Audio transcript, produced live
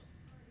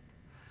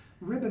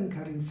Ribbon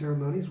cutting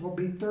ceremonies will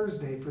be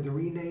Thursday for the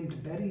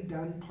renamed Betty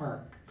Dunn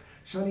Park.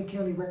 Shawnee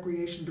County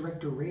Recreation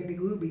Director Randy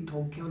Luby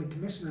told County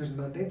Commissioners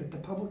Monday that the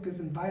public is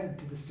invited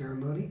to the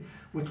ceremony,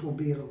 which will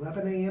be at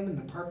 11 a.m. in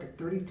the park at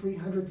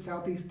 3300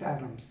 Southeast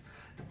Adams.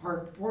 The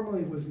park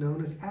formerly was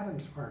known as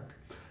Adams Park.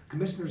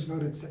 Commissioners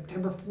voted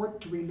September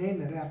 4th to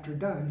rename it after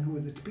Dunn, who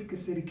was a Topeka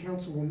City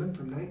Councilwoman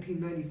from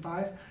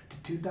 1995 to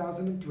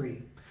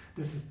 2003.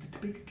 This is the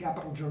Topeka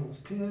Capital Journal's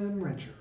Tim Rencher.